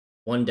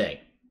One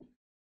day.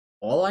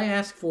 All I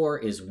ask for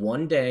is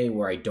one day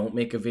where I don't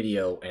make a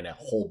video and a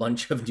whole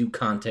bunch of new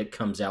content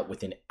comes out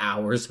within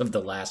hours of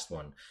the last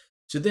one.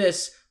 So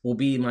this will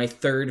be my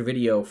third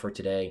video for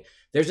today.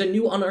 There's a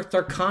new Unearthed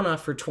Arcana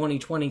for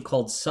 2020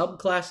 called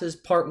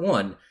Subclasses Part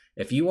 1.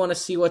 If you want to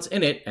see what's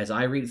in it as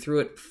I read through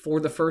it for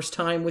the first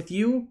time with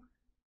you,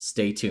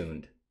 stay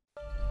tuned.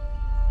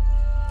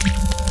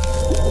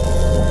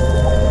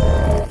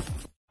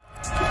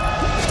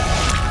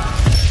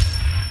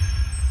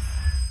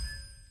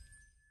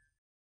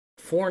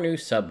 Four new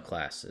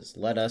subclasses.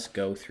 Let us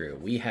go through.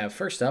 We have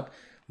first up,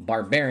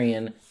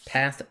 Barbarian,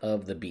 Path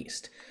of the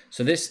Beast.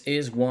 So this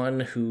is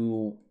one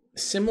who,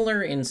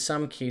 similar in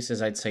some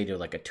cases, I'd say to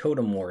like a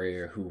totem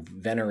warrior who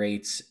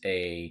venerates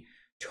a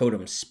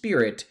totem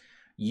spirit,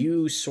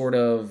 you sort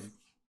of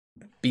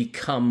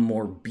become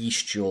more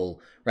bestial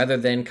rather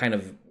than kind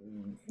of,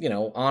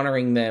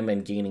 honoring them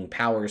and gaining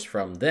powers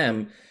from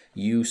them.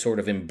 You sort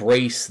of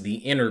embrace the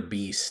inner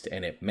beast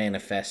and it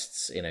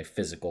manifests in a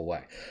physical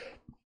way.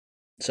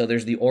 So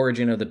there's the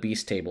origin of the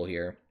beast table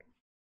here.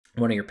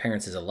 One of your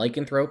parents is a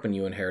lycanthrope and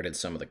you inherited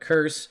some of the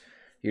curse.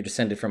 You're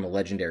descended from a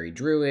legendary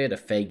druid, a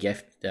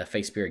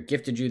fey spirit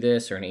gifted you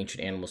this, or an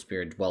ancient animal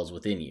spirit dwells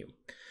within you.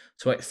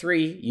 So at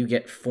 3, you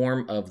get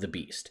Form of the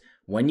Beast.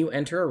 When you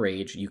enter a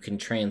rage, you can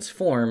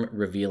transform,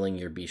 revealing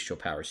your bestial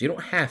powers. You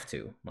don't have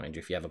to, mind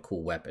you, if you have a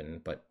cool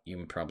weapon, but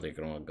you probably are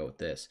going to want to go with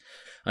this.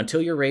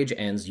 Until your rage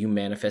ends, you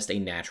manifest a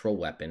natural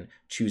weapon,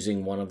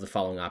 choosing one of the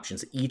following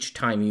options each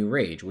time you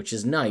rage, which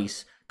is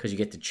nice because you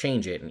get to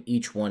change it, and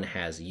each one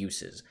has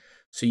uses.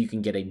 So you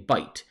can get a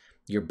bite.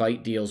 Your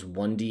bite deals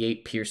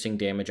 1d8 piercing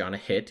damage on a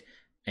hit,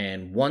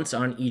 and once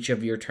on each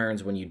of your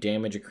turns when you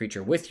damage a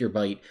creature with your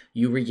bite,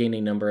 you regain a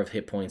number of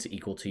hit points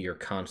equal to your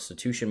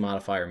constitution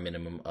modifier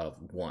minimum of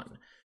 1.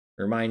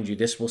 Remind you,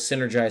 this will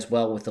synergize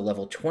well with the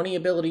level 20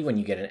 ability when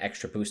you get an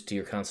extra boost to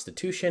your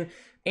constitution,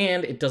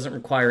 and it doesn't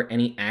require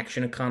any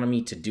action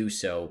economy to do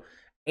so,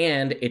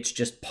 and it's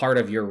just part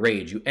of your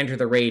rage. You enter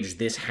the rage,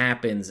 this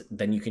happens,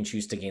 then you can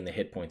choose to gain the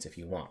hit points if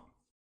you want.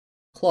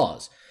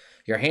 Claws.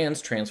 Your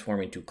hands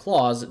transform into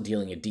claws,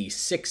 dealing a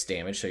d6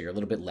 damage, so you're a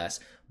little bit less.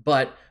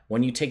 But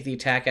when you take the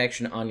attack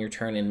action on your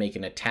turn and make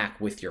an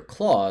attack with your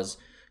claws,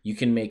 you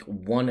can make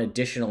one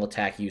additional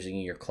attack using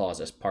your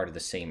claws as part of the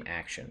same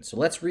action. So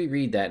let's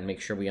reread that and make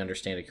sure we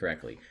understand it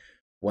correctly.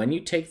 When you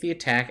take the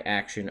attack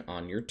action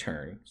on your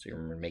turn, so you're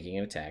making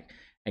an attack,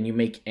 and you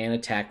make an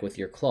attack with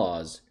your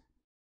claws,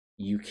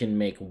 you can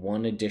make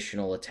one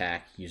additional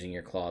attack using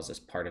your claws as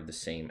part of the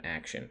same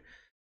action.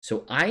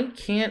 So I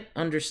can't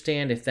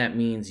understand if that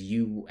means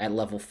you, at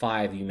level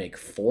 5, you make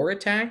 4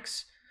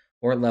 attacks,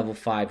 or at level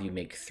 5, you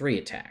make 3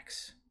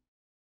 attacks.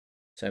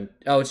 So,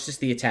 it's just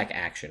the attack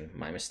action.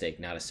 My mistake,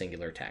 not a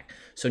singular attack.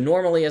 So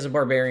normally, as a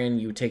barbarian,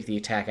 you take the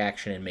attack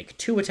action and make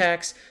 2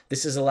 attacks.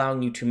 This is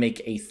allowing you to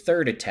make a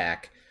 3rd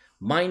attack.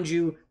 Mind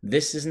you,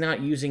 this is not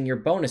using your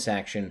bonus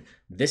action.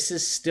 This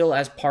is still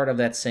as part of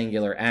that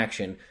singular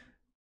action.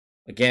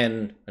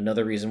 Again,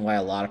 another reason why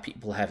a lot of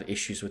people have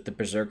issues with the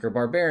Berserker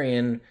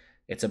Barbarian.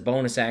 It's a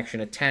bonus action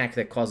attack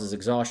that causes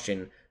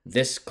exhaustion.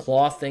 This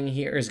claw thing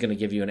here is going to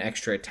give you an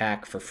extra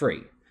attack for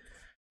free.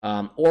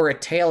 Or a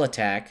tail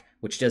attack,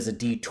 which does a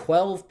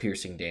d12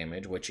 piercing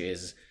damage, which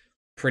is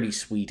pretty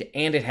sweet.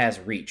 And it has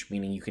reach,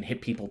 meaning you can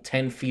hit people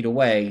 10 feet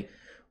away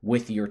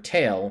with your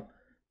tail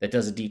that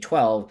does a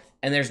d12.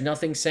 And there's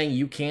nothing saying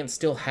you can't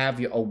still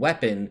have a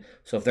weapon.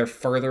 So if they're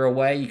further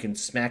away, you can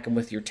smack them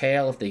with your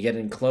tail. If they get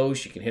in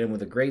close, you can hit them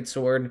with a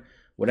greatsword.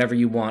 Whatever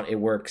you want, it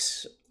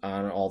works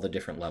on all the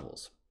different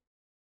levels.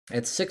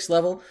 At 6th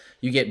level,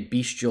 you get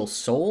Bestial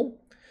Soul.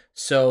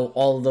 So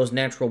all of those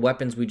natural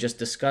weapons we just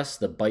discussed,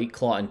 the bite,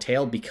 claw, and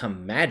tail,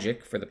 become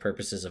magic for the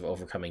purposes of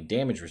overcoming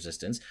damage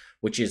resistance,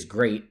 which is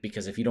great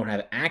because if you don't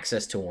have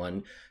access to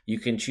one, you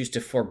can choose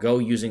to forego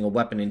using a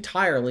weapon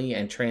entirely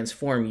and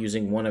transform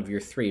using one of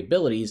your 3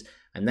 abilities,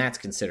 and that's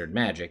considered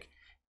magic.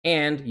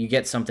 And you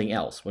get something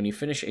else. When you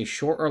finish a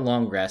short or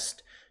long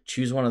rest,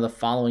 choose one of the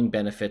following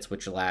benefits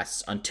which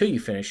lasts until you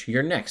finish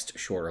your next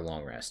short or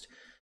long rest.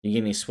 You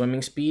gain a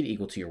swimming speed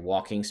equal to your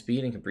walking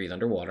speed and can breathe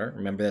underwater.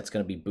 Remember, that's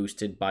going to be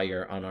boosted by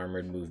your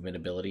unarmored movement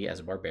ability as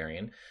a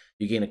barbarian.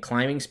 You gain a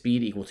climbing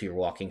speed equal to your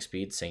walking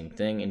speed, same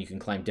thing, and you can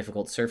climb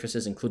difficult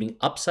surfaces, including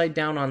upside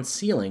down on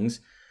ceilings,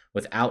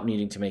 without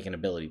needing to make an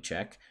ability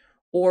check.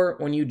 Or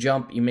when you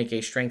jump, you make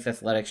a strength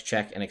athletics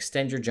check and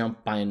extend your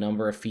jump by a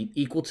number of feet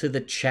equal to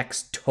the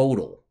check's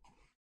total.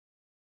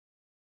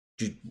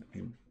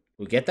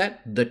 We get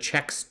that? The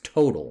check's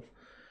total.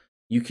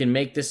 You can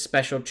make this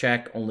special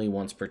check only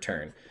once per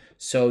turn.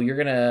 So you're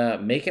going to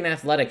make an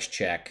athletics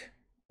check,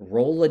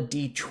 roll a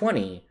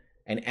d20,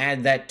 and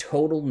add that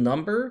total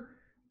number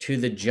to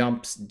the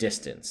jump's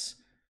distance.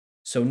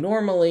 So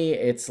normally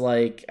it's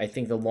like, I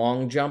think the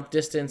long jump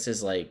distance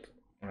is like,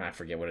 I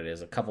forget what it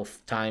is, a couple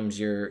times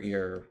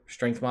your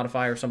strength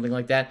modifier or something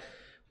like that.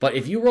 But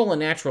if you roll a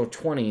natural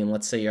 20, and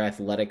let's say your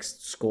athletics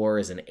score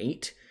is an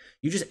 8,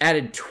 you just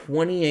added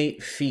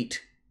 28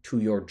 feet to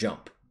your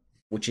jump,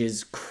 which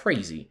is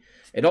crazy.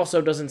 It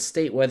also doesn't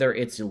state whether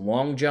it's a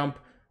long jump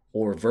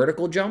or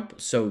vertical jump.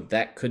 So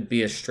that could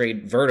be a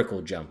straight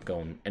vertical jump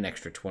going an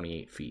extra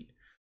 28 feet.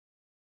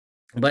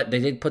 But they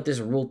did put this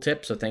rule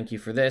tip, so thank you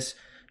for this.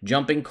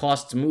 Jumping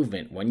costs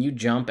movement. When you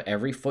jump,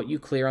 every foot you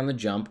clear on the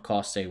jump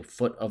costs a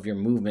foot of your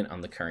movement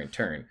on the current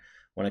turn.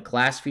 When a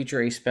class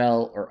feature, a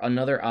spell, or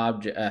another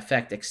object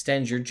effect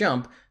extends your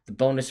jump, the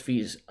bonus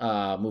fees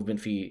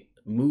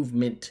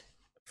movement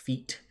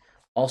feet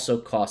also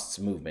costs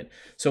movement.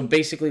 So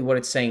basically what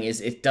it's saying is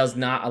it does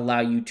not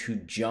allow you to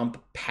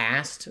jump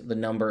past the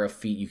number of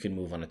feet you can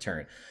move on a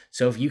turn.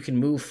 So if you can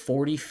move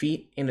 40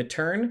 feet in a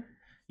turn,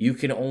 you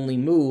can only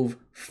move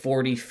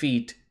 40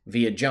 feet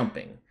via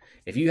jumping.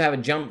 If you have a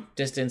jump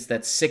distance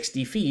that's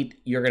 60 feet,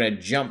 you're going to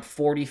jump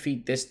 40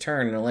 feet this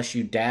turn, and unless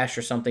you dash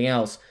or something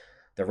else,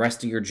 the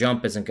rest of your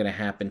jump isn't going to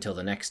happen till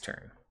the next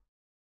turn.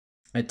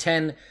 At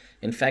 10,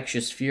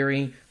 Infectious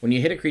Fury. When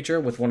you hit a creature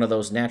with one of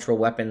those natural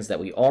weapons that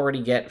we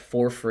already get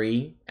for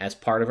free as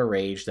part of a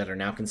rage that are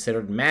now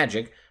considered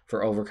magic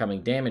for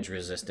overcoming damage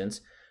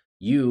resistance,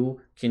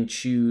 you can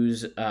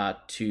choose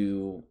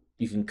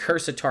you can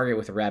curse a target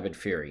with Rabid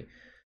Fury.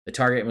 The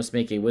target must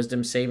make a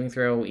wisdom saving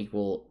throw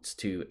equals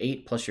to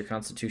 8 plus your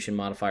constitution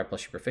modifier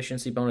plus your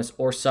proficiency bonus,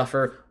 or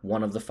suffer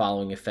one of the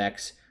following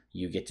effects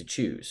you get to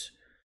choose.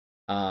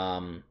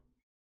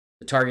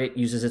 The target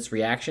uses its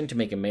reaction to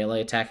make a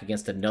melee attack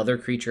against another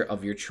creature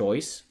of your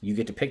choice. You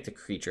get to pick the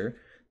creature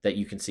that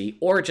you can see,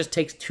 or it just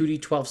takes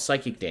 2d12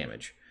 psychic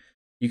damage.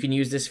 You can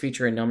use this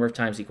feature a number of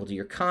times equal to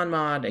your con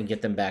mod and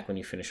get them back when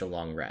you finish a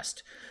long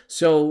rest.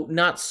 So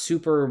not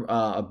super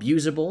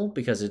abusable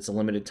because it's a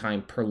limited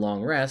time per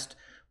long rest,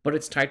 but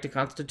it's tied to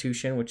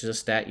Constitution, which is a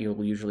stat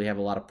you'll usually have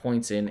a lot of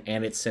points in,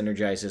 and it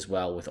synergizes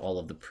well with all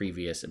of the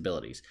previous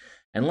abilities.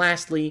 And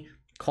lastly,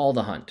 Call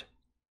the Hunt.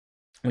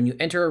 When you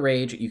enter a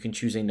rage, you can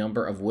choose a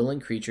number of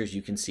willing creatures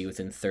you can see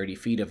within 30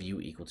 feet of you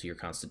equal to your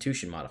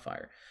Constitution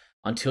modifier.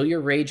 Until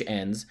your rage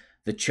ends,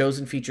 the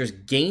chosen features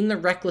gain the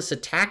Reckless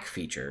Attack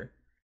feature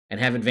and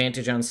have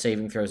advantage on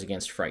saving throws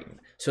against Frightened.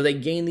 So they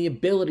gain the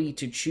ability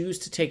to choose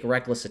to take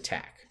Reckless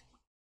Attack.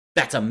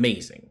 That's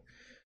amazing.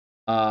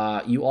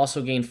 You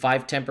also gain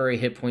 5 temporary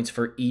hit points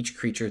for each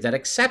creature that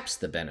accepts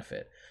the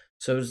benefit.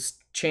 So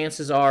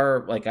chances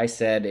are, like I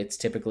said, it's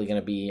typically going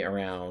to be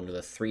around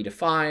the 3 to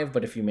 5,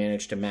 but if you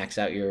manage to max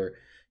out your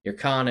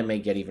con, it may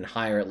get even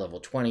higher at level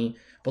 20.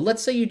 But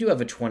let's say you do have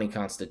a 20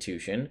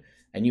 Constitution,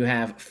 and you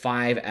have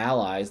 5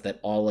 allies that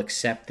all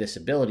accept this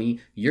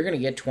ability, you're going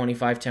to get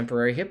 25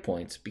 temporary hit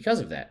points because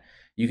of that.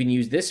 You can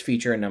use this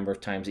feature a number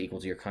of times equal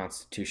to your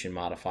Constitution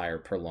modifier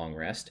per long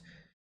rest.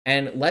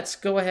 And let's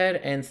go ahead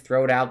and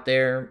throw it out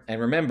there.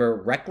 And remember,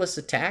 Reckless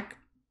Attack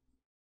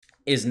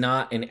is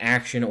not an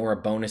action or a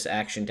bonus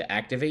action to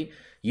activate.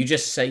 You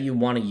just say you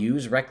want to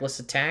use Reckless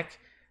Attack,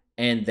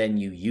 and then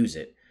you use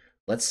it.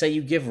 Let's say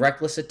you give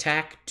Reckless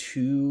Attack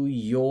to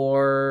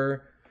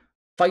your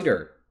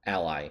fighter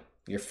ally.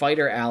 Your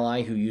fighter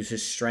ally who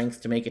uses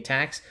strength to make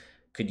attacks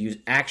could use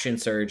Action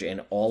Surge,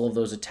 and all of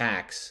those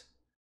attacks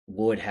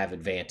would have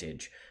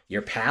advantage.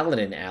 Your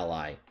Paladin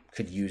ally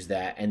could use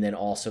that and then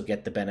also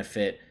get the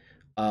benefit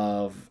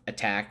of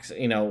attacks,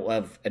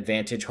 of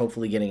advantage,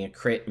 hopefully getting a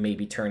crit,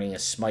 maybe turning a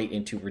smite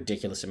into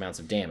ridiculous amounts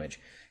of damage.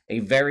 A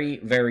very,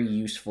 very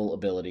useful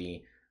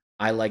ability.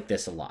 I like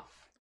this a lot.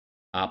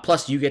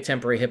 Plus, you get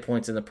temporary hit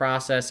points in the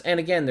process. And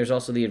again, there's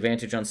also the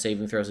advantage on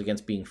saving throws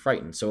against being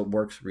frightened, so it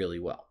works really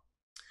well.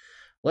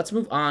 Let's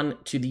move on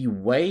to the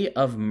Way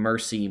of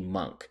Mercy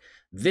Monk.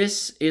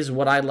 This is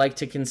what I like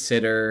to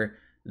consider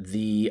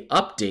the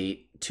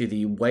update to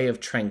the Way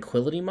of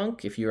Tranquility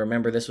Monk. If you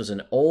remember, this was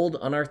an old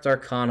Unearthed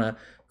Arcana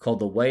called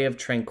the Way of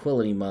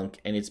Tranquility Monk,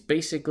 and it's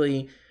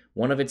basically,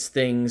 one of its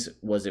things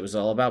was it was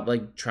all about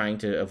like trying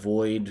to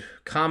avoid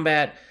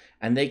combat,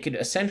 and they could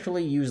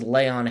essentially use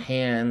Lay on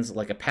Hands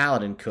like a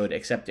Paladin could,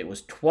 except it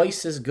was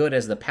twice as good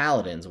as the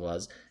Paladin's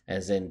was,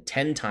 as in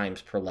 10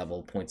 times per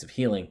level points of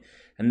healing,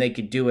 and they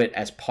could do it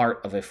as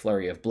part of a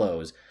flurry of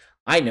blows.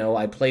 I know,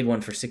 I played one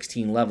for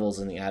 16 levels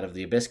in the Out of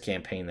the Abyss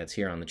campaign that's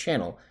here on the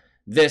channel.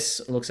 This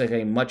looks like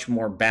a much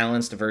more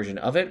balanced version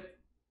of it,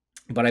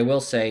 but I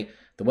will say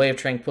the Way of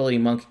Tranquility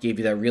Monk gave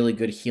you that really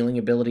good healing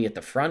ability at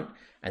the front,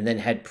 and then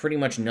had pretty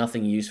much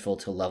nothing useful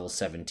till level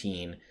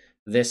 17.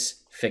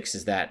 This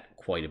fixes that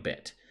quite a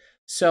bit.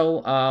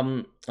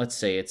 So, let's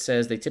see, it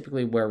says they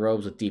typically wear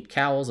robes with deep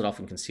cowls that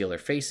often conceal their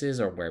faces,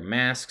 or wear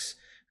masks,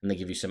 and they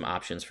give you some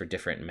options for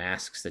different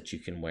masks that you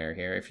can wear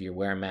here. If you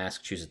wear a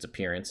mask, choose its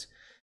appearance.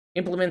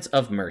 Implements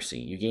of Mercy.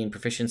 You gain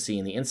proficiency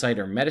in the Insight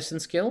or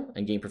Medicine skill,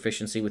 and gain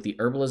proficiency with the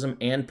Herbalism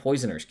and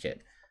Poisoner's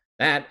kit.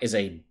 That is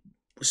a...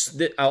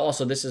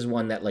 Also, this is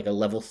one that, like, a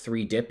level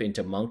 3 dip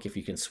into Monk, if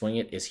you can swing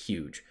it, is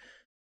huge.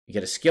 You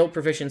get a skill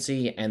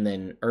proficiency, and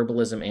then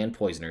Herbalism and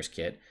Poisoner's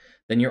kit.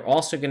 Then you're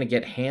also going to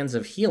get Hands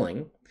of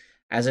Healing.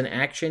 As an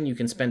action, you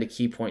can spend a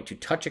key point to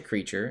touch a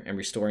creature, and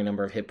restore a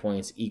number of hit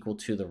points equal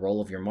to the roll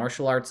of your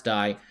martial arts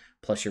die,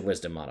 plus your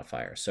wisdom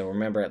modifier. So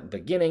remember, at the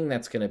beginning,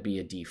 that's going to be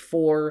a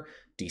d4,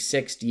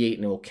 d6, d8,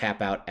 and it will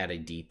cap out at a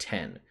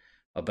d10.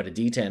 But a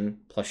d10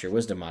 plus your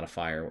wisdom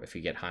modifier if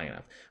you get high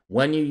enough.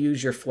 When you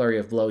use your flurry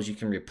of blows, you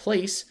can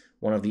replace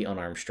one of the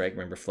unarmed strike.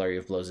 Remember, Flurry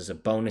of Blows is a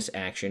bonus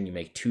action. You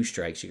make 2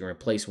 strikes. You can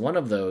replace one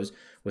of those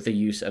with a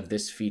use of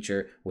this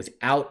feature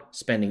without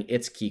spending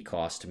its key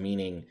cost,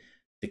 meaning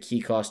the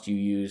key cost you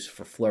use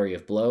for Flurry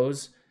of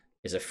Blows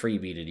is a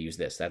freebie to use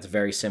this. That's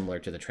very similar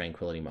to the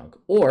Tranquility Monk.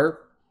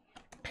 Or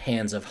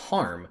Hands of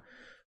Harm.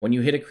 When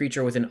you hit a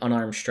creature with an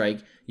unarmed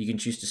strike, you can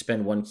choose to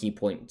spend 1 key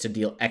point to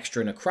deal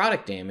extra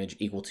necrotic damage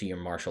equal to your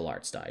martial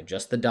arts die.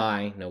 Just the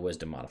die, no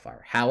wisdom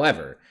modifier.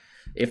 However,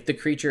 if the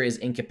creature is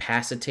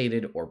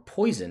incapacitated or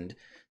poisoned,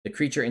 the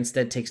creature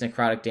instead takes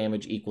necrotic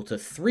damage equal to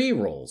 3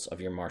 rolls of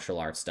your martial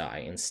arts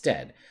die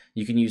instead.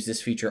 You can use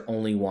this feature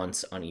only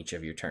once on each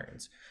of your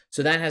turns.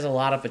 So that has a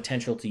lot of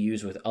potential to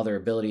use with other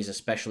abilities,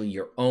 especially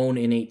your own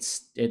innate...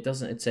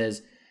 It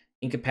says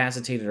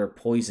incapacitated or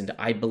poisoned.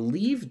 I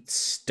believe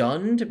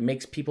stunned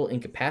makes people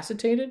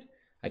incapacitated.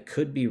 I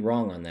could be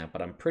wrong on that,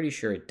 but I'm pretty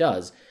sure it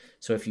does.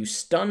 So if you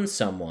stun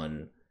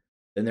someone,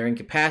 then they're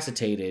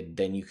incapacitated,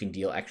 then you can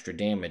deal extra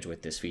damage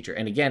with this feature.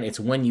 And again, it's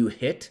when you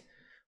hit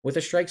with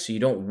a strike, so you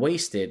don't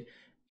waste it,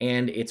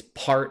 and it's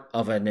part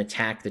of an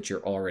attack that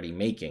you're already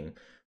making.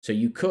 So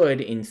you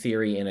could, in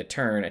theory, in a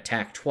turn,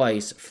 attack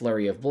twice,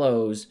 Flurry of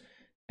Blows,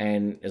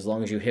 and as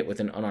long as you hit with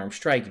an unarmed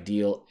strike,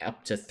 deal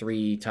up to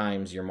 3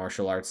 times your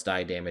martial arts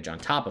die damage on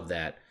top of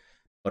that,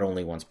 but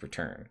only once per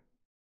turn.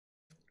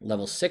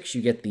 Level 6,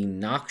 you get the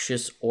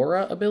Noxious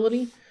Aura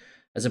ability.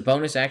 As a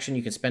bonus action,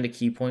 you can spend a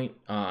key point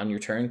on your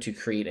turn to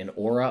create an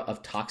aura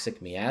of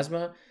toxic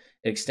miasma.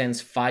 It extends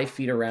 5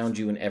 feet around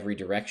you in every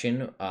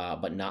direction,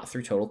 but not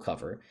through total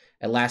cover.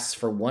 It lasts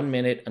for 1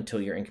 minute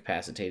until you're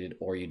incapacitated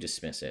or you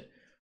dismiss it.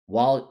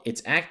 While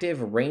it's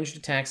active, ranged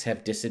attacks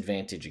have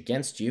disadvantage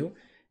against you.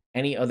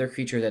 Any other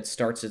creature that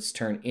starts its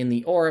turn in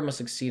the aura must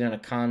succeed on a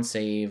con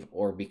save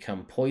or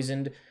become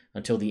poisoned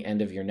until the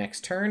end of your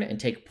next turn and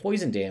take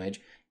poison damage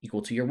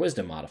equal to your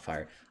wisdom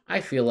modifier. I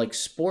feel like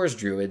Spores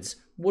Druids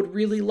would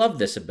really love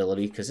this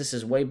ability because this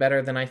is way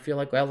better than I feel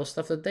like all the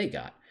stuff that they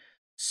got.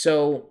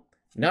 So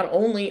not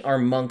only are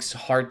monks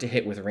hard to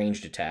hit with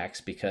ranged attacks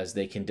because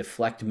they can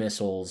deflect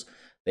missiles,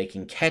 they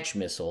can catch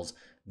missiles,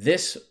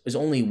 this is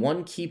only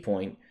 1 key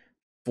point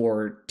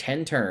for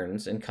 10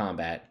 turns in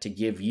combat to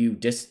give you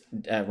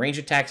range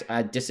attacks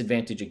at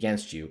disadvantage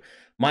against you.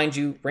 Mind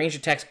you, range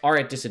attacks are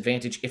at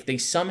disadvantage. If they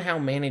somehow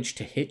manage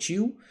to hit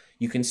you,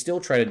 you can still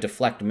try to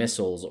deflect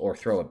missiles or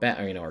throw it back,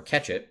 or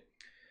catch it.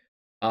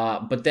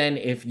 But then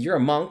if you're a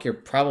monk, you're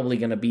probably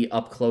going to be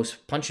up close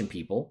punching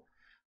people.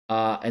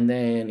 And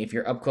then if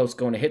you're up close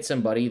going to hit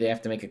somebody, they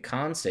have to make a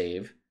con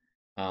save.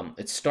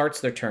 It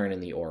starts their turn in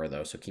the aura,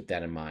 though, so keep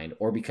that in mind.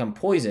 Or become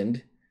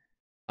poisoned.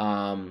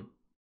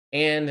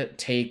 And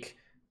take,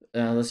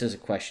 this is a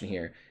question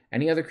here.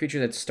 Any other creature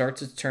that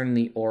starts its turn in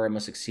the aura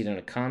must succeed on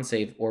a con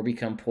save or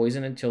become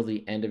poisoned until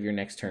the end of your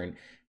next turn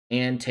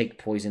and take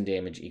poison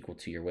damage equal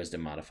to your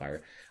wisdom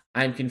modifier.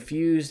 I'm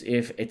confused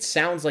if it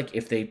sounds like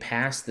if they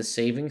pass the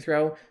saving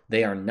throw,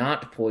 they are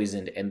not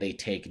poisoned and they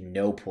take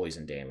no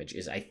poison damage,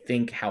 is I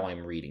think how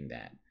I'm reading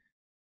that.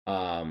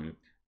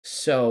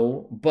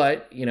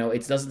 But,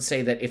 it doesn't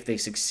say that if they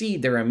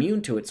succeed, they're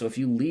immune to it. So if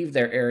you leave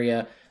their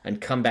area and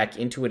come back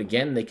into it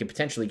again, they could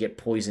potentially get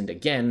poisoned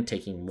again,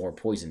 taking more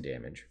poison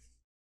damage.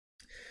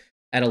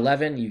 At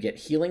 11, you get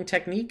Healing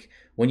Technique.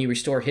 When you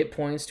restore hit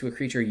points to a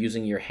creature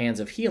using your Hands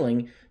of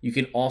Healing, you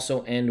can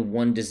also end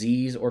 1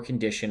 disease or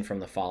condition from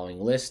the following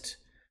list.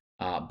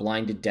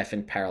 Blinded,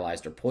 deafened,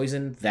 paralyzed, or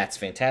poisoned. That's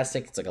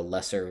fantastic. It's like a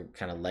lesser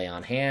kind of lay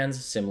on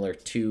hands, similar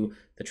to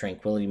the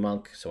Tranquility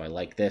Monk, so I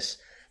like this.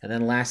 And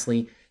then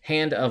lastly,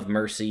 Hand of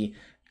Mercy.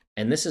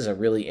 And this is a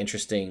really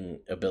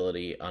interesting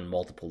ability on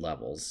multiple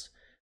levels.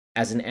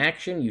 As an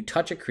action, you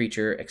touch a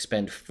creature,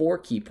 expend 4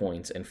 key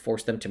points, and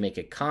force them to make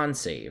a con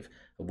save.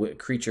 A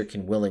creature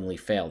can willingly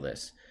fail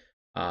this.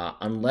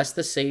 Unless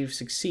the save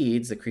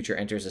succeeds, the creature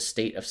enters a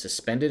state of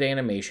suspended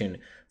animation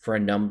for a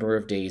number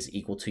of days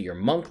equal to your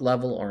monk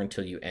level or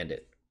until you end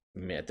it,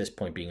 at this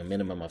point being a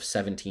minimum of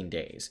 17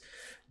 days.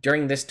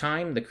 During this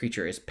time, the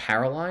creature is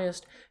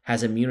paralyzed,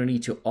 has immunity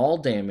to all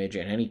damage,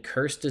 and any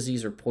curse,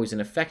 disease, or poison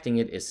affecting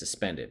it is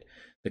suspended.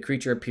 The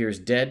creature appears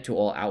dead to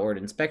all outward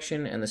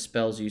inspection, and the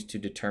spells used to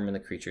determine the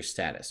creature's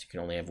status. You can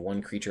only have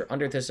 1 creature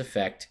under this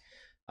effect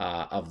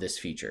of this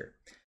feature.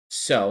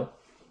 So,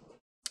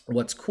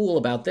 what's cool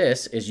about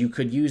this is you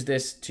could use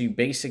this to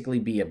basically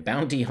be a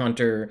bounty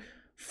hunter,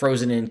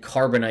 frozen in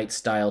carbonite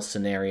style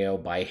scenario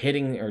by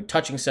hitting or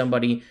touching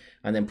somebody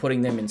and then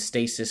putting them in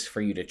stasis for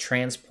you to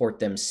transport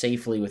them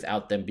safely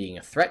without them being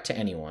a threat to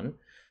anyone.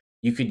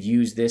 You could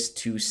use this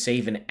to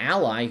save an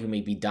ally who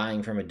may be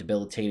dying from a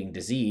debilitating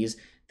disease.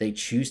 They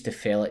choose to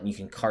fail it, and you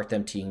can cart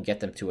them to, you can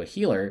get them to a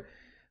healer.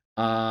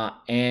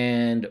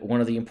 And one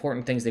of the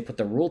important things, they put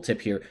the rule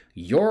tip here,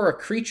 you're a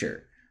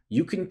creature.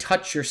 You can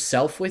touch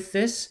yourself with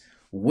this,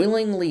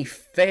 willingly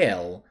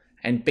fail,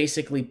 and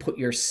basically put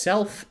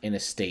yourself in a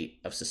state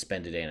of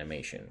suspended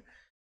animation.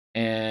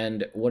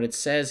 And what it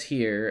says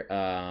here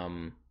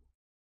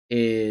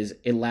is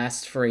it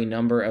lasts for a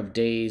number of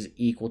days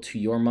equal to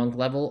your monk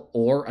level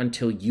or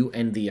until you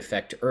end the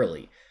effect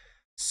early.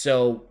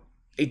 So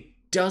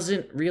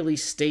doesn't really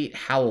state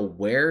how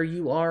aware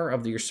you are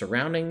of your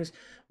surroundings,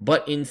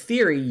 but in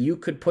theory, you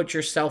could put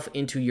yourself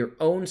into your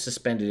own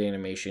suspended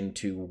animation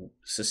to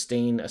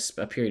sustain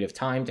a period of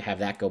time, to have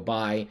that go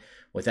by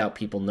without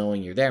people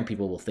knowing you're there, and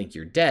people will think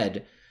you're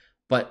dead.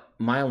 But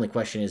my only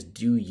question is,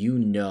 do you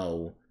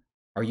know,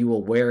 are you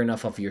aware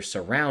enough of your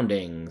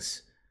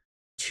surroundings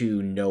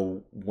to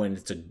know when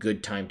it's a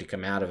good time to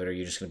come out of it? Or are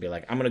you just going to be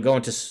like, I'm going to go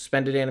into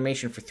suspended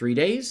animation for 3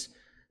 days,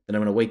 then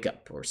I'm going to wake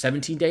up, or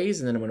 17 days,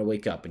 and then I'm going to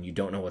wake up, and you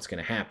don't know what's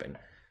going to happen?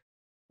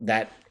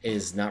 That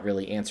is not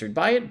really answered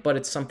by it, but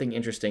it's something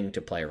interesting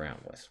to play around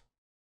with.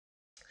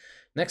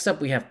 Next up,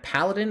 we have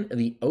Paladin,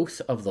 the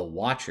Oath of the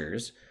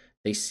Watchers.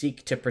 They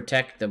seek to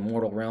protect the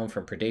mortal realm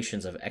from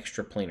predations of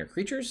extraplanar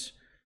creatures.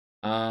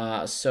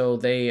 So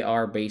they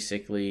are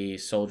basically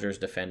soldiers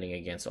defending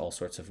against all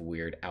sorts of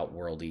weird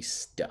outworldy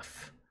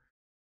stuff.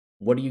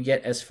 What do you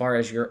get as far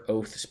as your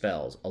Oath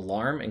spells?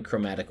 Alarm and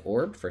Chromatic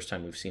Orb. First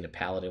time we've seen a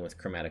Paladin with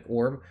Chromatic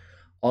Orb.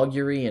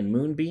 Augury and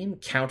Moonbeam.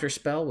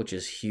 Counterspell, which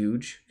is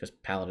huge, because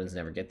Paladins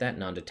never get that.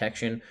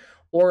 Non-detection.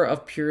 Aura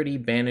of Purity,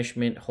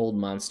 Banishment, Hold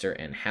Monster,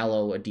 and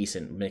Hallow. A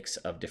decent mix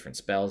of different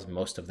spells,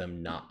 most of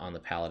them not on the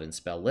Paladin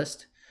spell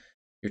list.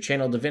 Your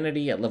Channel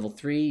Divinity at level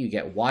 3, you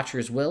get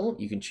Watcher's Will.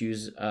 You can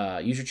choose,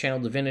 use your Channel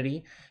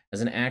Divinity as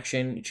an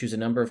action. You choose a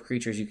number of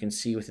creatures you can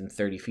see within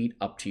 30 feet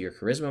up to your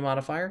Charisma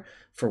modifier.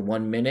 For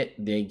 1 minute,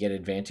 they get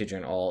advantage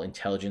on all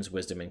Intelligence,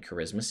 Wisdom, and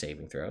Charisma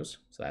saving throws.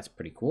 So that's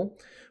pretty cool.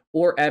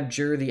 Or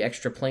Abjure the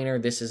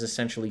Extraplanar. This is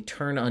essentially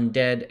Turn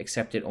Undead,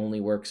 except it only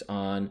works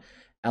on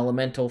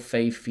Elemental,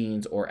 Fey,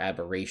 Fiends, or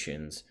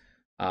Aberrations.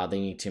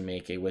 They need to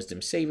make a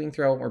Wisdom saving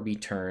throw or be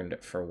turned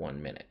for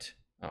 1 minute,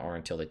 or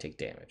until they take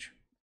damage.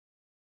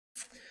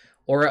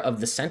 Aura of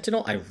the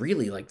Sentinel. I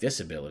really like this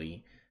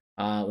ability.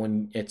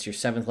 When it's your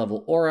 7th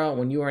level aura,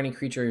 when you or any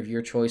creature of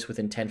your choice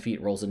within 10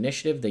 feet rolls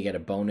initiative, they get a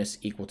bonus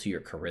equal to your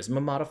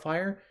Charisma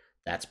modifier.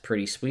 That's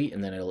pretty sweet,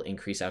 and then it'll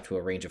increase out to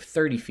a range of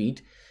 30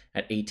 feet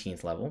at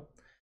 18th level.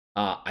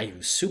 I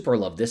super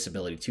love this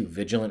ability too,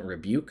 Vigilant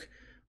Rebuke.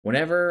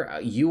 Whenever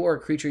you or a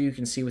creature you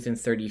can see within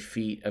 30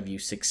 feet of you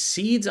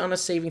succeeds on a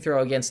saving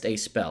throw against a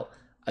spell,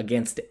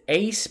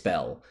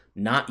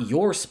 not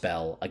your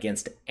spell,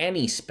 against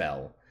any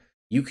spell,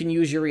 you can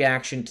use your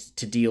reaction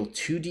to deal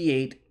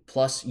 2d8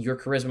 plus your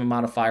Charisma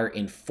modifier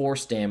in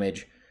force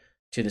damage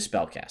to the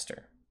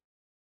spellcaster.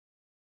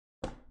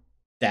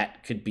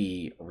 That could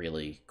be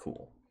really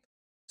cool.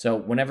 So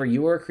whenever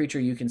you or a creature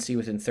you can see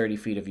within 30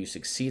 feet of you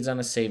succeeds on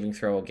a saving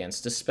throw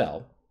against a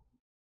spell,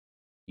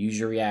 use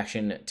your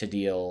reaction to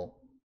deal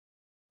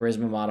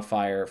Charisma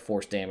modifier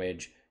force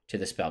damage to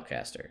the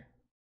spellcaster.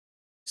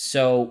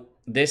 So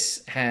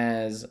this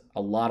has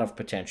a lot of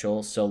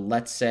potential. So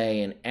let's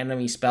say an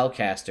enemy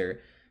spellcaster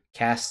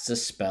casts a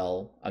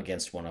spell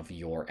against one of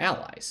your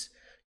allies.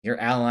 Your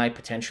ally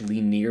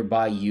potentially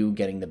nearby you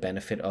getting the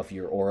benefit of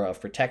your aura of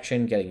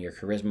protection, getting your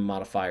Charisma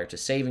modifier to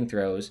saving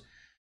throws,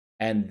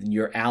 and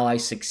your ally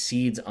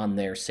succeeds on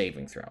their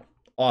saving throw.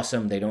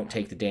 Awesome, they don't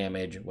take the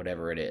damage,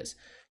 whatever it is.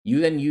 You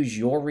then use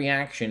your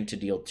reaction to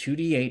deal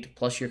 2d8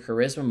 plus your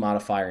Charisma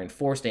modifier and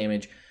force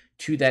damage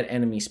to that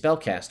enemy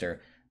spellcaster.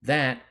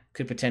 That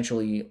could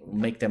potentially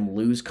make them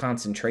lose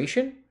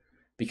concentration,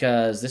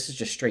 because this is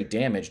just straight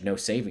damage, no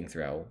saving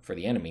throw for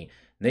the enemy.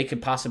 They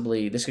could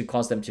possibly, this could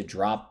cause them to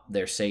drop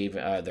their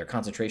their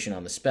concentration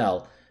on the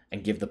spell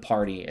and give the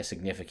party a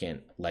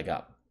significant leg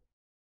up.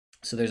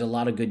 So there's a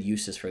lot of good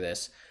uses for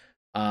this.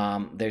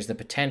 There's the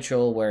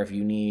potential where if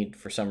you need,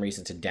 for some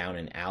reason, to down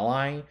an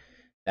ally,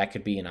 that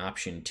could be an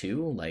option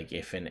too. Like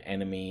if an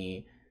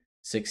enemy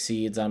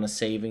succeeds on a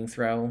saving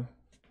throw,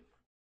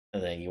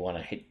 and then you want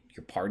to hit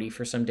your party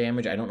for some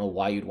damage. I don't know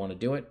why you'd want to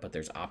do it, but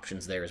there's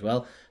options there as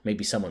well.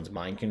 Maybe someone's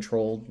mind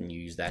controlled and you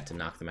use that to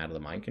knock them out of the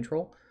mind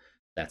control.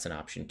 That's an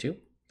option too.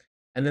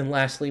 And then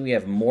lastly, we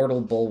have Mortal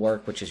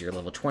Bulwark, which is your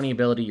level 20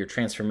 ability, your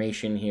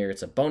transformation here.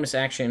 It's a bonus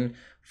action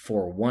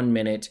for 1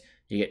 minute.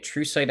 You get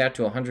True Sight out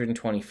to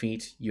 120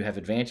 feet. You have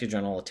advantage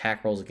on all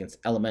attack rolls against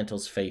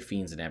elementals, fey,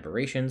 fiends, and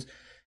aberrations.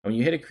 When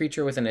you hit a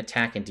creature with an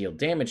attack and deal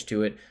damage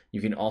to it,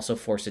 you can also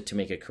force it to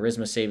make a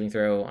Charisma saving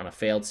throw. On a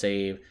failed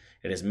save,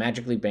 it is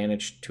magically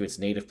banished to its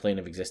native plane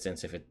of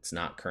existence if it's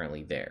not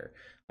currently there.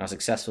 On a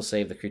successful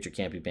save, the creature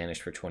can't be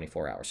banished for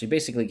 24 hours. So you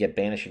basically get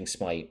Banishing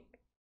Smite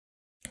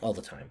all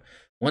the time.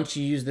 Once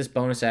you use this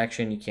bonus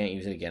action, you can't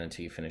use it again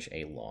until you finish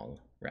a long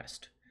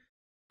rest.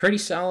 Pretty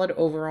solid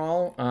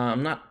overall.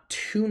 I'm not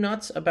too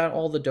nuts about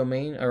all the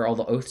domain or all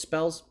the oath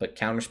spells, but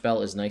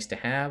Counterspell is nice to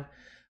have.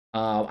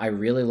 I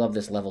really love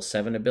this level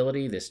 7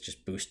 ability. This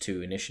just boost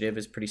to initiative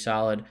is pretty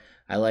solid.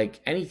 I like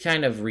any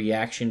kind of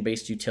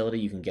reaction-based utility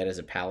you can get as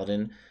a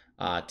paladin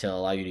to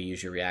allow you to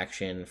use your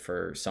reaction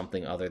for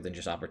something other than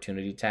just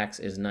opportunity attacks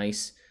is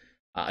nice.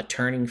 A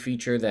turning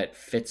feature that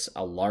fits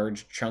a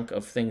large chunk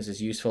of things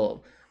is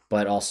useful,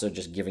 but also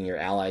just giving your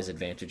allies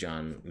advantage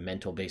on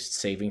mental-based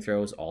saving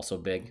throws, also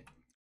big.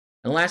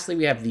 And lastly,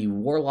 we have the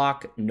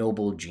Warlock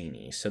Noble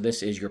Genie. So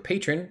this is your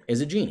patron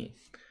is a genie.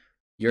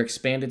 Your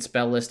expanded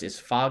spell list is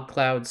Fog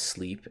Cloud,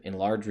 Sleep,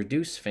 Enlarge,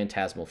 Reduce,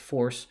 Phantasmal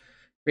Force.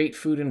 Great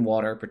food and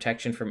water,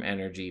 protection from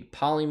energy,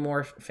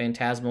 polymorph,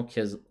 phantasmal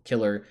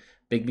killer,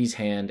 Bigby's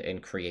hand,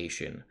 and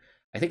creation.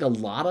 I think a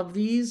lot of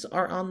these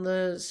are on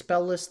the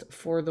spell list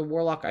for the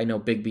Warlock. I know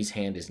Bigby's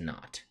hand is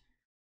not.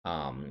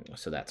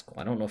 So that's cool.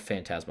 I don't know if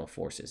Phantasmal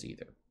Force is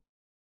either.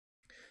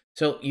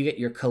 So you get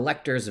your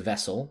Collector's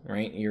Vessel,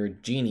 right? Your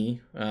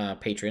Genie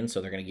patron,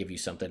 so they're going to give you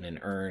something, an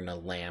urn, a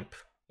lamp,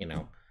 you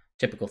know,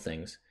 typical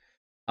things.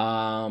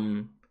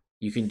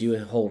 You can do a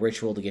whole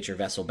ritual to get your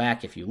vessel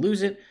back if you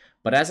lose it,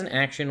 but as an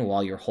action,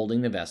 while you're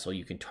holding the vessel,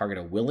 you can target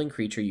a willing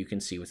creature you can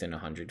see within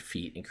 100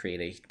 feet and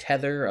create a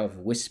tether of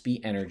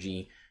wispy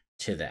energy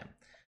to them.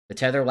 The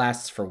tether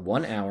lasts for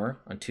 1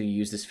 hour until you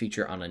use this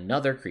feature on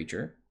another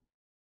creature,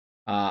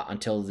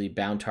 until the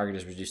bound target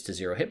is reduced to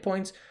 0 hit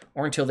points,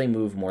 or until they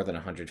move more than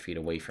 100 feet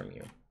away from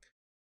you.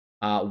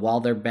 While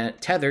they're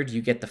tethered,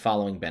 you get the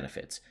following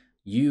benefits.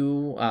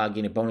 You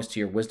gain a bonus to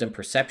your Wisdom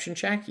Perception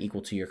check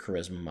equal to your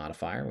Charisma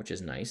modifier, which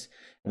is nice.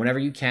 Whenever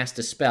you cast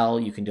a spell,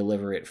 you can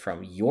deliver it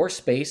from your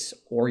space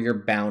or your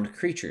bound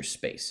creature's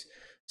space.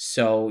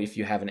 So if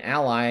you have an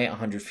ally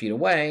 100 feet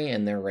away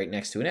and they're right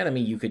next to an enemy,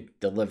 you could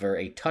deliver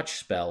a touch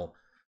spell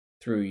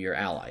through your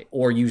ally,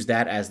 or use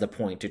that as the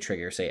point to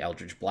trigger, say,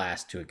 Eldritch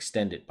Blast to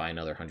extend it by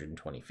another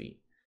 120 feet.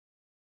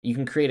 You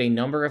can create a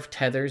number of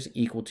tethers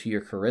equal to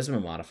your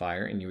Charisma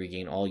modifier, and you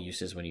regain all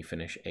uses when you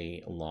finish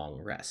a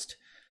long rest.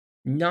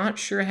 Not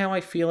sure how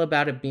I feel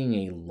about it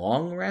being a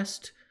long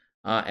rest,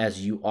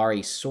 as you are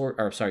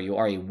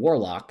a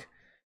Warlock,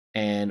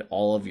 and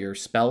all of your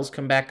spells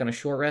come back on a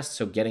short rest,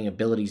 so getting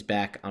abilities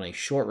back on a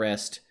short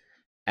rest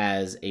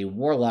as a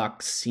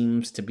Warlock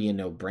seems to be a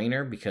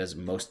no-brainer, because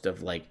most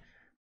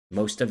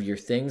of your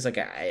things, like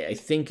I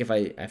think if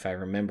I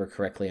remember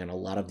correctly, on a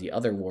lot of the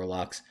other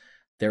Warlocks,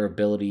 their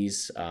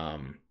abilities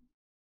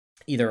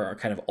either are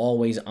kind of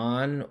always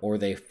on, or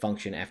they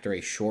function after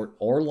a short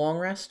or long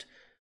rest.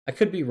 I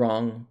could be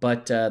wrong,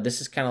 but this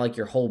is kind of like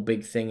your whole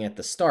big thing at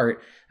the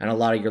start, and a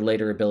lot of your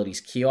later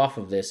abilities key off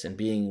of this, and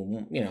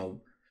being, you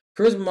know,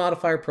 Charisma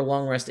modifier per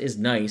long rest is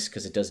nice,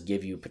 because it does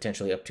give you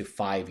potentially up to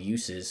 5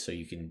 uses, so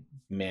you can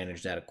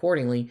manage that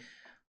accordingly.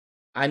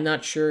 I'm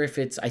not sure if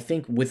I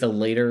think with the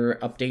later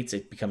updates,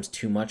 it becomes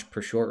too much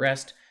per short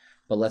rest,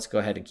 but let's go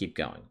ahead and keep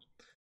going.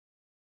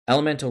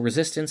 Elemental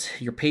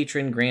resistance. Your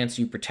patron grants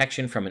you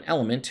protection from an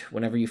element.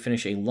 Whenever you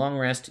finish a long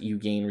rest, you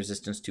gain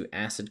resistance to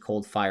acid,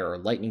 cold, fire, or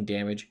lightning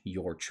damage,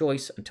 your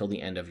choice, until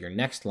the end of your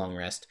next long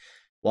rest.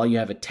 While you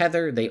have a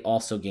tether, they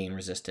also gain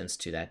resistance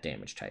to that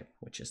damage type,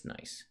 which is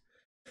nice.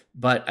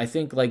 But I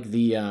think like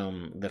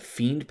the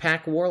Fiend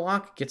Pack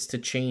Warlock gets to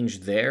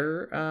change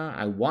their,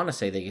 I want to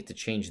say they get to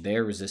change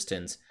their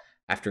resistance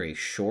after a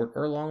short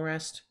or long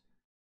rest.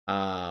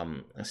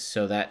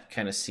 So that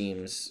kind of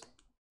seems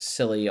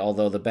silly,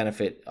 although the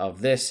benefit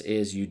of this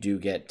is you do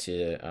get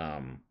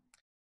to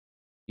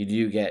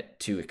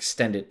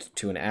extend it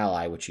to an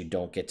ally, which you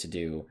don't get to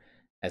do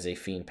as a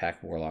Fiend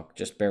Pack Warlock.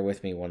 Just bear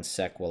with me 1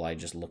 sec while I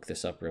just look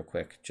this up real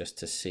quick, just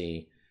to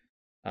see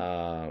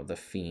the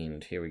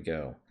Fiend. Here we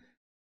go.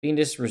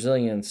 Fiendish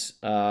Resilience.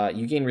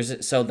 You gain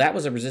so that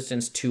was a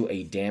resistance to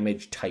a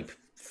damage type,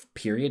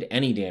 period,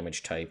 any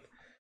damage type,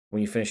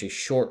 when you finish a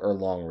short or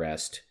long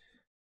rest.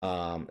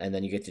 And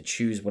then you get to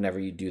choose whenever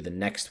you do the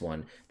next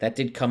one. That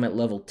did come at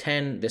level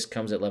 10. This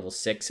comes at level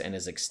 6 and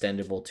is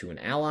extendable to an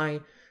ally.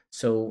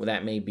 So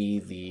that may be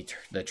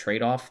the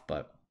trade-off,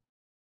 but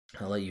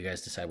I'll let you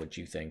guys decide what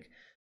you think.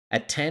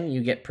 At 10,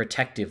 you get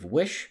Protective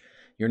Wish.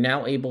 You're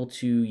now able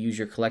to use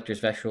your Collector's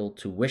Vessel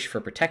to wish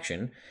for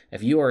protection.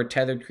 If you or a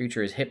tethered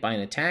creature is hit by an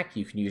attack,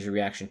 you can use your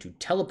reaction to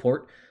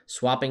teleport,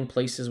 swapping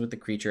places with the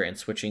creature and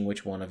switching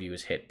which one of you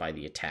is hit by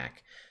the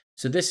attack.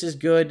 So this is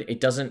good.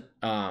 It doesn't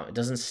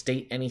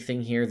state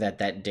anything here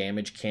that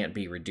damage can't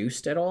be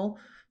reduced at all.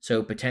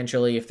 So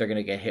potentially if they're going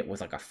to get hit with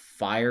like a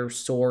fire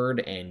sword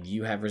and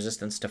you have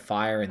resistance to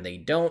fire and they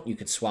don't, you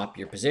could swap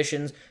your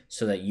positions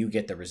so that you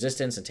get the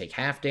resistance and take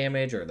half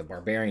damage, or the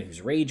barbarian who's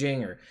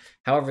raging, or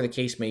however the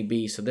case may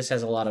be. So this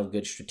has a lot of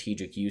good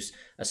strategic use,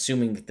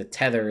 assuming that the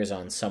tether is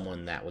on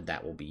someone that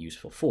will be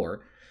useful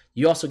for.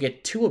 You also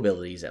get 2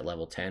 abilities at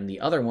level 10. The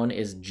other one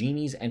is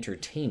Genie's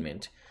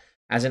Entertainment.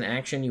 As an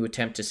action, you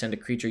attempt to send a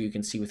creature you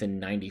can see within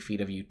 90 feet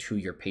of you to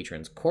your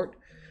patron's court.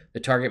 The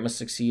target must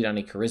succeed on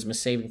a charisma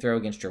saving throw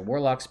against your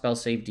Warlock spell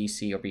save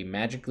DC, or be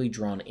magically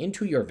drawn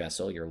into your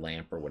vessel, your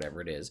lamp or whatever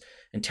it is,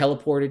 and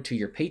teleported to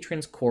your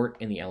patron's court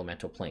in the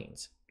elemental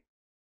planes.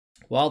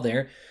 While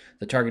there,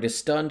 the target is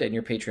stunned and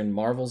your patron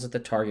marvels at the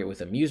target with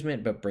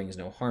amusement but brings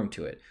no harm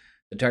to it.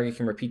 The target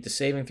can repeat the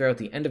saving throw at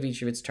the end of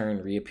each of its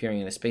turn,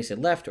 reappearing in a space it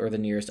left or the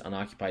nearest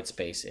unoccupied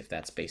space if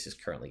that space is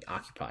currently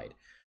occupied.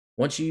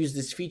 Once you use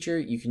this feature,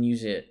 you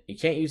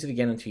can't use it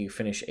again until you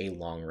finish a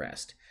long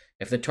rest.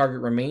 If the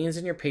target remains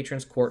in your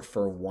patron's court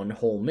for 1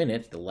 whole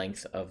minute, the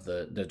length of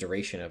the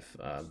duration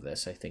of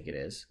this, I think it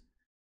is.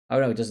 Oh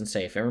no, it doesn't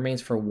say. If it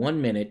remains for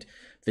 1 minute,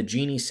 the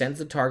genie sends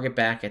the target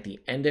back at the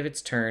end of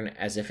its turn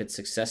as if it's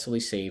successfully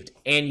saved,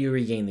 and you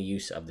regain the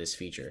use of this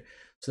feature.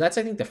 So that's,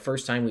 I think, the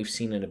first time we've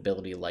seen an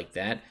ability like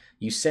that.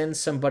 You send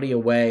somebody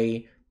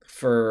away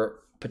for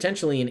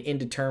potentially an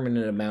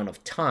indeterminate amount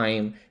of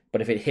time,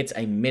 but if it hits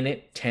a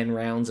minute, 10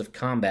 rounds of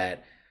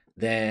combat,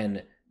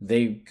 then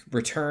they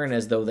return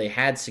as though they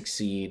had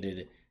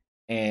succeeded,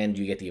 and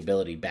you get the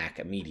ability back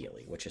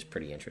immediately, which is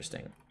pretty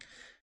interesting.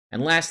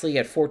 And lastly,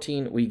 at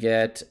 14, we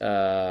get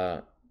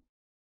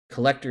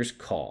Collector's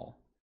Call.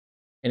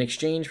 In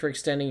exchange for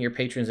extending your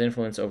patron's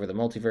influence over the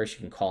multiverse, you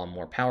can call on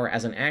more power.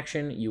 As an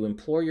action, you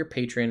implore your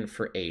patron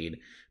for aid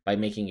by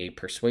making a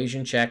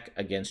persuasion check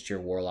against your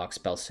Warlock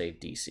spell save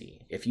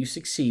DC. If you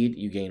succeed,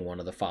 you gain one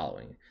of the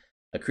following.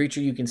 A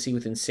creature you can see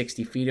within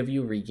 60 feet of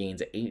you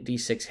regains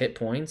 8d6 hit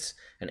points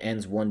and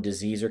ends one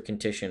disease or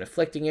condition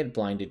afflicting it: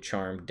 blinded,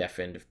 charmed,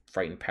 deafened,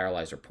 frightened,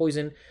 paralyzed, or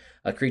poisoned.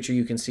 A creature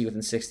you can see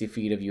within 60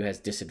 feet of you has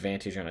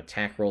disadvantage on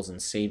attack rolls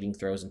and saving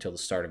throws until the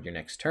start of your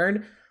next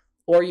turn.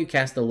 Or you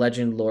cast the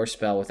legend lore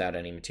spell without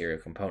any material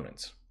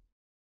components.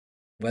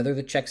 Whether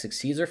the check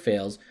succeeds or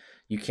fails,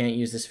 you can't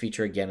use this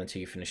feature again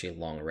until you finish a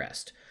long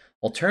rest.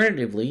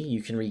 Alternatively,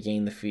 you can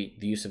regain the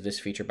use of this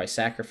feature by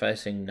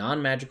sacrificing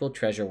non-magical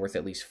treasure worth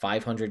at least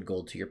 500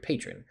 gold to your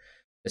patron.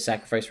 The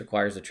sacrifice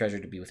requires the treasure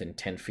to be within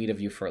 10 feet of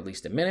you for at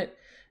least a minute,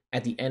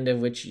 at the end of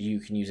which you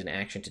can use an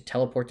action to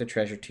teleport the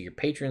treasure to your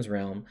patron's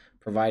realm,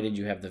 provided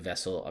you have the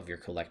vessel of your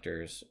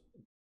collector's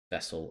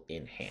vessel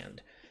in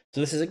hand. So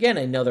this is, again,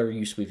 another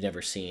use we've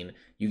never seen.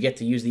 You get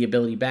to use the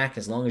ability back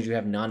as long as you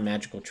have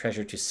non-magical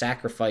treasure to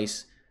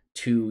sacrifice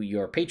to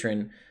your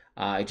patron.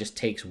 It just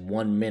takes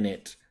 1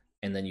 minute,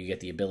 and then you get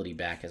the ability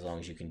back as long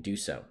as you can do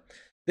so.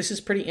 This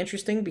is pretty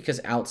interesting because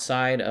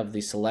outside of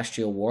the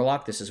Celestial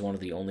Warlock, this is one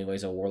of the only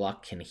ways a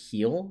Warlock can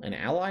heal an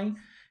ally,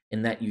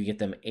 in that you get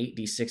them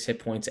 8d6 hit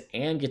points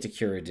and get to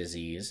cure a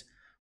disease.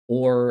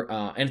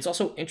 And it's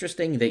also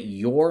interesting that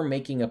you're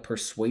making a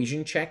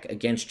persuasion check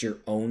against your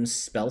own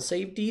spell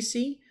save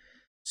DC.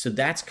 So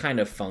that's kind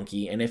of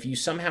funky. And if you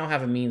somehow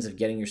have a means of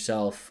getting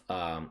yourself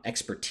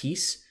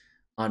expertise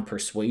on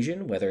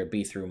persuasion, whether it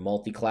be through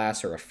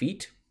multi-class or a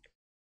feat,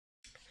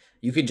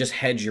 you could just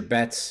hedge your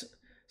bets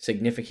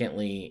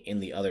significantly in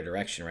the other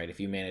direction, right? If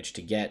you manage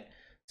to get,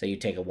 say you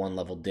take a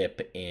 1-level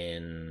dip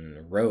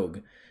in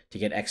Rogue to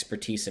get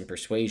expertise in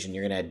persuasion,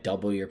 you're going to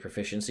double your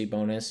proficiency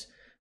bonus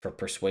for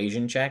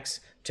persuasion checks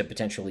to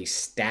potentially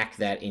stack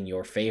that in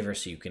your favor,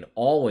 so you can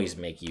always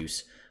make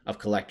use of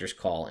Collector's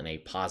Call in a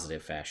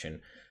positive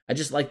fashion. I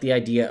just like the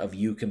idea of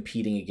you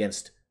competing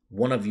against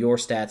one of your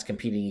stats,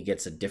 competing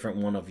against a different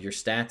one of your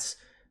stats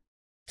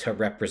to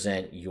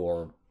represent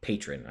your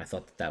patron. I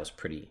thought that was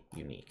pretty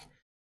unique.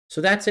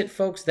 So that's it,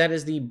 folks. That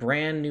is the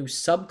brand new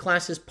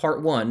Subclasses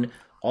Part 1.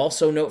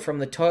 Also note from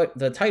the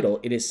title,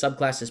 it is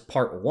Subclasses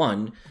Part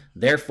 1.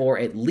 Therefore,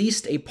 at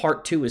least a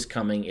Part 2 is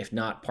coming, if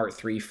not Part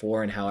 3,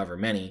 4, and however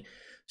many.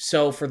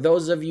 So for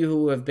those of you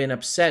who have been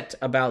upset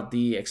about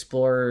the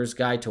Explorer's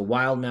Guide to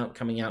Wildmount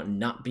coming out and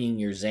not being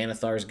your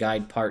Xanathar's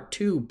Guide Part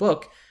 2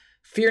 book,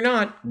 fear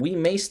not, we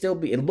may still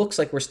be, it looks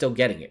like we're still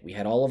getting it. We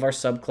had all of our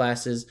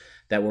subclasses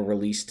that were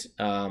released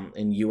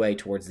in UA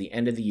towards the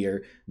end of the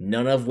year,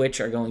 none of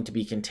which are going to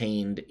be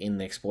contained in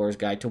the Explorer's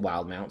Guide to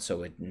Wildmount,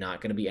 so it's not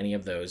going to be any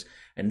of those.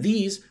 And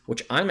these,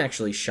 which I'm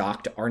actually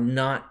shocked, are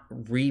not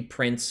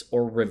reprints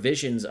or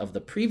revisions of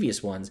the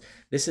previous ones.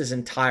 This is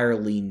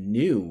entirely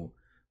new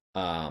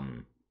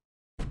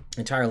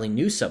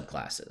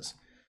subclasses.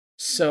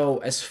 So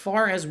as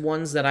far as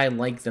ones that I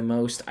like the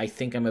most, I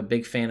think I'm a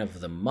big fan of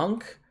the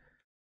Monk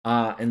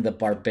and the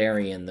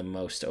Barbarian the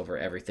most over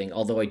everything,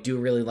 although I do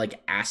really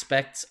like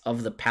aspects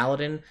of the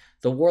Paladin.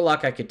 The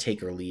Warlock I could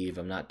take or leave.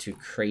 I'm not too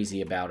crazy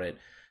about it.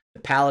 The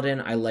Paladin,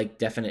 I like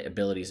definite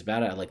abilities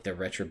about it. I like the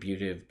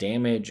retributive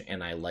damage,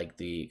 and I like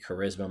the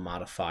charisma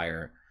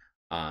modifier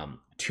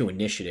to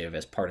initiative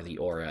as part of the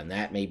aura, and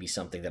that may be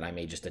something that I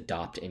may just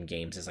adopt in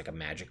games as like a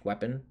magic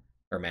weapon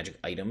or magic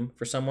item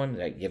for someone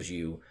that gives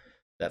you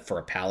that for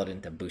a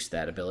paladin to boost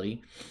that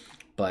ability.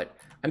 But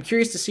I'm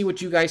curious to see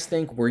what you guys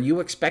think. Were you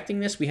expecting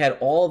this? We had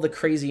all the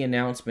crazy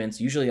announcements.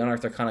 Usually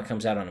Unearthed Arcana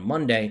comes out on a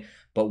Monday,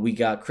 but we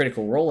got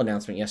Critical Role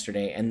announcement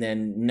yesterday, and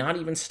then not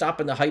even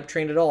stopping the hype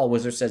train at all,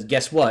 Wizard says,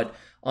 guess what?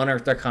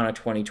 Unearthed Arcana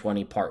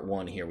 2020 Part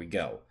 1, here we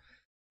go.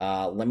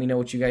 Let me know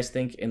what you guys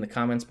think in the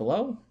comments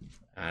below,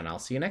 and I'll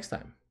see you next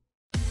time.